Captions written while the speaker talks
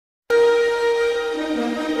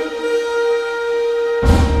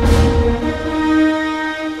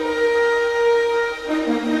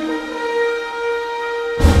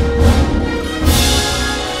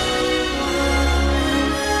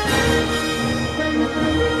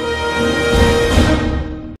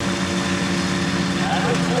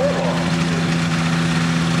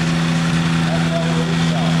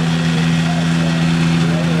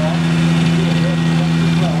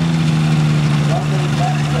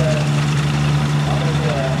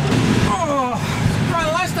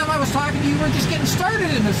getting started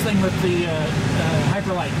in this thing with the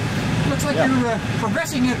Hiperlight. Looks like you're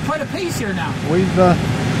progressing at quite a pace here now. We've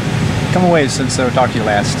come a ways since I talked to you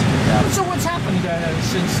last. Yeah. So what's happened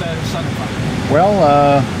since Thunderbird?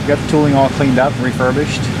 Well, we got the tooling all cleaned up,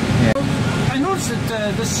 refurbished. I noticed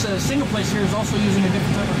that this single place here is also using a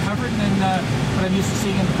different type of covering than what I'm used to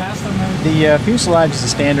seeing in the past. The fuselage is the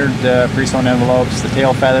standard pre-sewn envelopes. The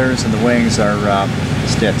tail feathers and the wings are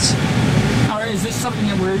stitz. Is this something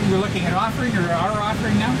that you're looking at offering or are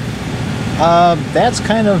offering now? That's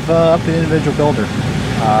kind of up to the individual builder.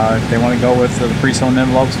 If they want to go with the pre-sewn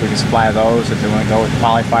envelopes, we can supply those. If they want to go with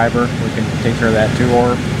polyfiber, we can take care of that too,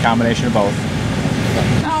 or a combination of both.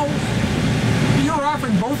 Now, you're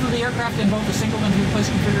offering both of the aircraft in both the single and two-place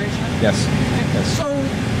configuration? Yes. Okay. Yes. So,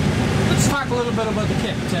 let's talk a little bit about the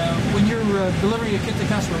kit. When you're delivering a kit to the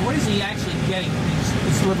customer, what is he actually getting when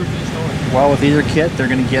it's delivered to his door? Well, with either kit, they're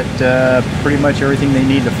going to get pretty much everything they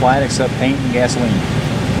need to fly it except paint and gasoline.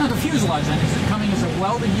 Now, the fuselage, then, is it coming as a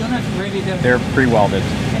welded unit ready to... They're pre-welded.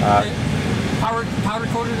 Powder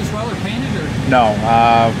coated as well, or painted? Or? No.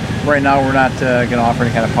 Right now, we're not going to offer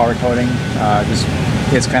any kind of powder coating.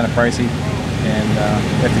 It's kind of pricey. And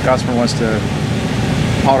if the customer wants to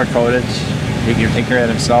powder coat it, he can take care of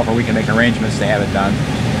it himself, or we can make arrangements to have it done.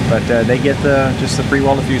 But they get just the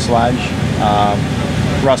pre-welded fuselage,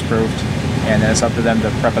 rust-proofed, and then it's up to them to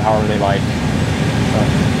prep it however they like.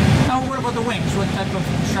 Now, what about the wings? What type of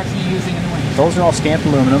construction are you using in the wings? Those are all stamped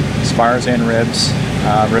aluminum, spars and ribs,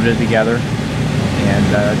 riveted together,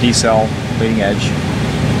 and D-cell leading edge.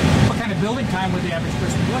 What kind of building time would the average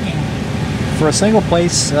person be looking at? For a single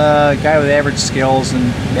place, a guy with average skills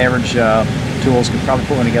and average tools can probably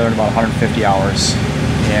put one together in about 150 hours.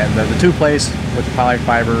 And the two-place with the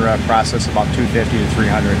polyfiber process, about 250 to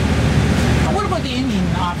 300. Now, what about the engine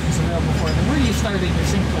options available for them? Where do you start in your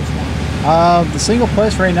single place one? The single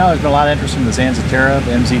place right now, there's been a lot of interest in the Zanzatera,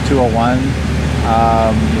 the MZ201.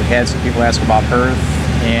 We've had some people ask about Perth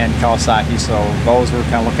and Kawasaki, so those we're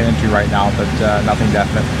kind of looking into right now, but nothing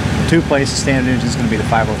definite. The two-place standard engine is going to be the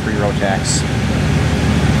 503 Rotax.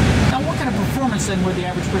 Now, what kind of performance then would the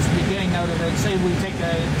average person be getting out of it? Say we take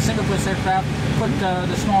a single-place aircraft, put the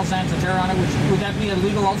small Zanzatera on it, would that be a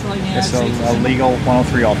legal ultralight in the United States? It's a legal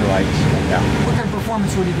 103 ultralight. Yeah. What kind of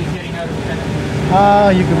performance would you be getting out of it?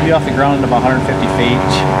 You can be off the ground at about 150 feet,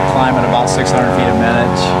 climb at about 600 feet a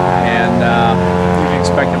minute, and you can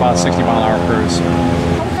expect about a 60-mile-an-hour cruise.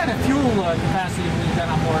 What kind of fuel capacity have you got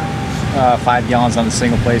on board? 5 gallons on the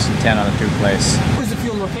single place and 10 on the two place. Where's the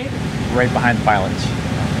fuel located? Right behind the pilot.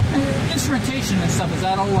 Instrumentation and stuff, is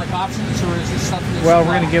that all like options, or is this stuff that's... Well,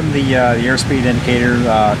 we're going to give them the airspeed indicator,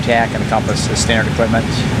 tack, and the compass as standard equipment,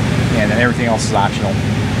 and then everything else is optional.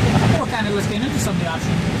 What kind of, let's get into some of the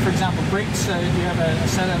options. For example, brakes, do you have a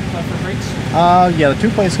setup for brakes? Yeah, the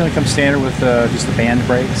two-place is going to come standard with just the band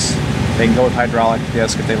brakes. They can go with hydraulic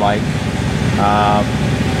disc if they like.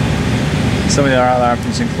 Some of the other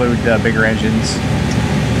options include bigger engines.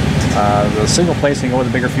 The single place can go with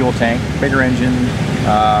a bigger fuel tank, bigger engine,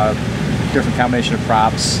 different combination of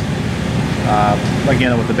props.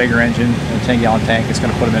 Again, with the bigger engine and a 10-gallon tank, it's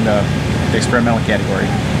going to put them into the experimental category.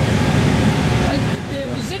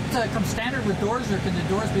 Does it come standard with doors, or can the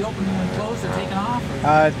doors be opened when closed or taken off?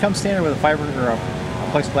 It comes standard with a fiber or a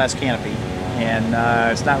plexiglass canopy, and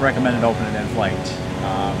it's not recommended to open it in flight.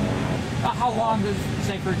 How long does,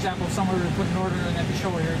 say, for example, if someone were to put an order in at the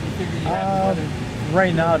show here, do you figure you have to put it?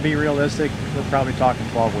 Right now, to be realistic, we're probably talking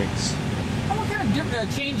 12 weeks. What kind of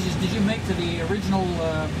different changes did you make to the original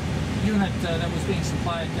unit that was being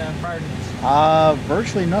supplied prior to this?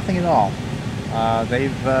 Virtually nothing at all.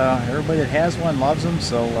 Everybody that has one loves them,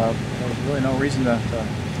 so there's really no reason to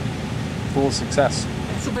full success.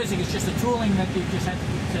 So basically, it's just the tooling that you just had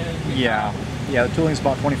to Yeah, the tooling's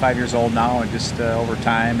about 25 years old now, and just over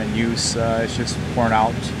time and use, it's just worn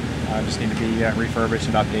out. Just need to be refurbished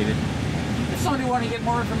and updated. If somebody wanted to get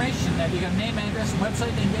more information, have you got a name, address, and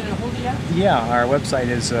website they can get a hold of you? Yeah, our website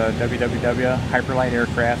is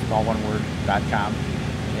www.hyperlightaircraft, all one word, .com.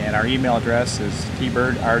 And our email address is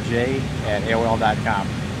tbirdrj@aol.com.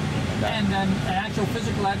 And then an actual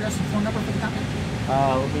physical address and phone number for the company?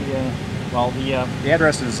 The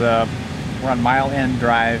address is, we're on Mile End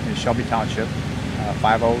Drive in Shelby Township,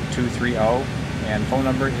 50230, and phone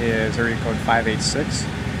number is area code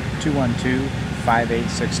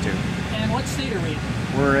 586-212-5862. And what state are we in?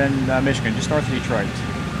 We're in Michigan, just north of Detroit.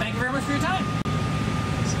 Thank you very much for your time.